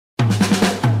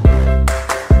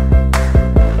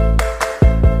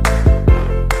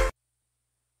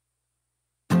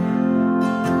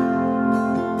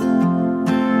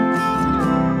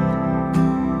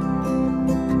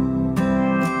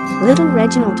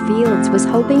Reginald Fields was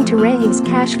hoping to raise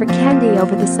cash for candy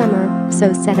over the summer,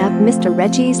 so set up Mr.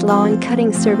 Reggie's lawn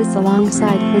cutting service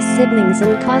alongside his siblings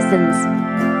and cousins.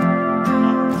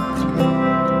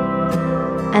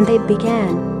 And they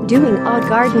began doing odd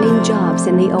gardening jobs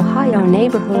in the Ohio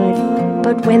neighborhood.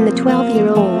 But when the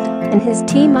 12-year-old and his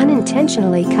team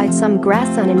unintentionally cut some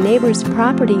grass on a neighbor's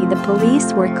property, the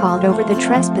police were called over the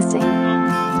trespassing.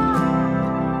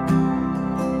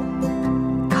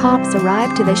 Cops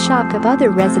arrived to the shock of other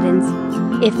residents.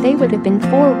 If they would have been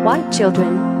 4 white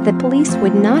children, the police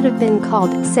would not have been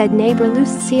called, said neighbor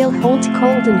Lucille Holt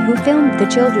Colden, who filmed the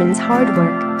children's hard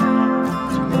work.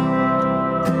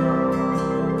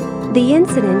 The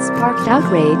incident sparked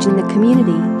outrage in the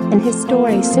community, and his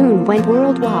story soon went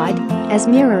worldwide, as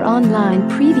Mirror Online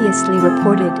previously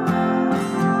reported.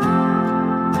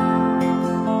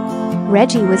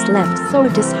 Reggie was left so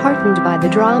disheartened by the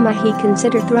drama he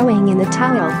considered throwing in the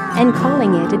towel and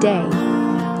calling it a day.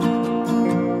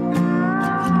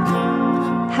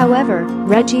 However,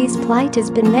 Reggie's plight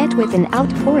has been met with an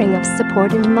outpouring of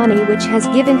support and money, which has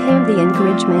given him the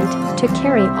encouragement to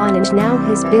carry on, and now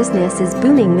his business is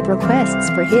booming with requests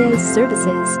for his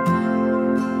services.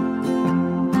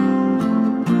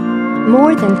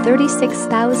 More than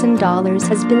 $36,000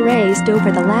 has been raised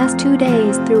over the last 2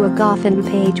 days through a GoFundMe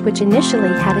page, which initially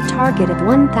had a target of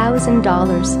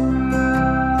 $1,000.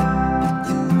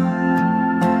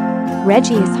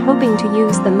 Reggie is hoping to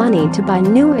use the money to buy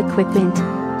new equipment.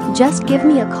 Just give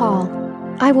me a call.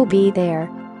 I will be there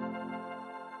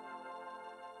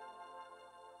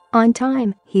on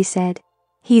time, he said.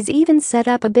 He's even set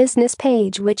up a business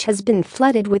page which has been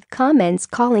flooded with comments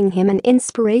calling him an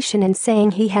inspiration and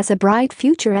saying he has a bright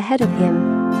future ahead of him.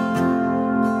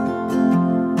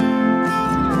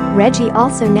 Reggie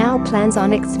also now plans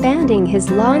on expanding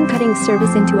his lawn cutting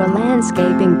service into a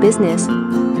landscaping business.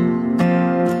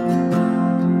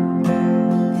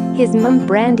 His mum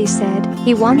Brandy said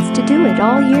he wants to do it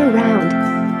all year round.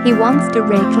 He wants to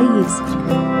rake leaves.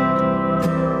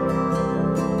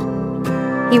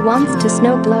 He wants to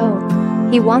snow blow.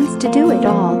 He wants to do it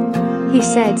all. He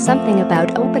said something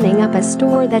about opening up a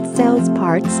store that sells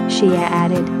parts, she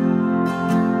added.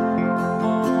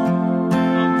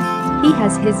 He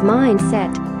has his mind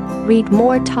set. Read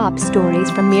more top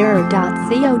stories from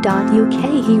mirror.co.uk.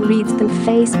 He reads the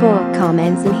Facebook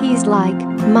comments and he's like,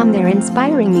 "Mum, they're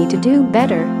inspiring me to do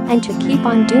better and to keep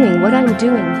on doing what I'm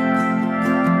doing."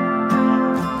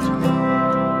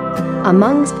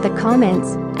 Amongst the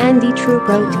comments, Andy Troop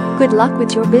wrote, "Good luck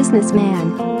with your business,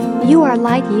 man. You are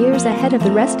light years ahead of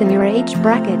the rest in your age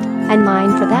bracket, and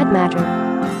mine for that matter.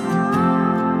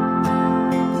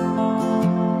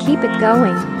 Keep it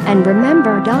going, and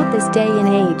remember, this day and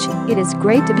age, it is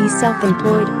great to be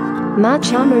self-employed." Ma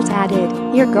Chalmers added,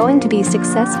 "You're going to be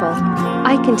successful.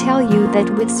 I can tell you that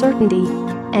with certainty."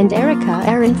 And Erica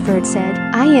Ehrenford said,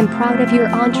 "I am proud of your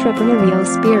entrepreneurial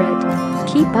spirit.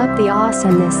 Keep up the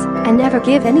awesomeness and never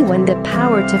give anyone the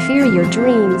power to fear your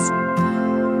dreams.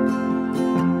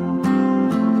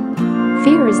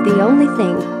 Fear is the only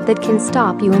thing that can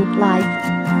stop you in life.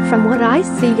 From what I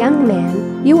see, young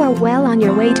man, you are well on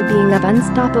your way to being an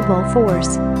unstoppable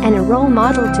force and a role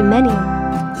model to many."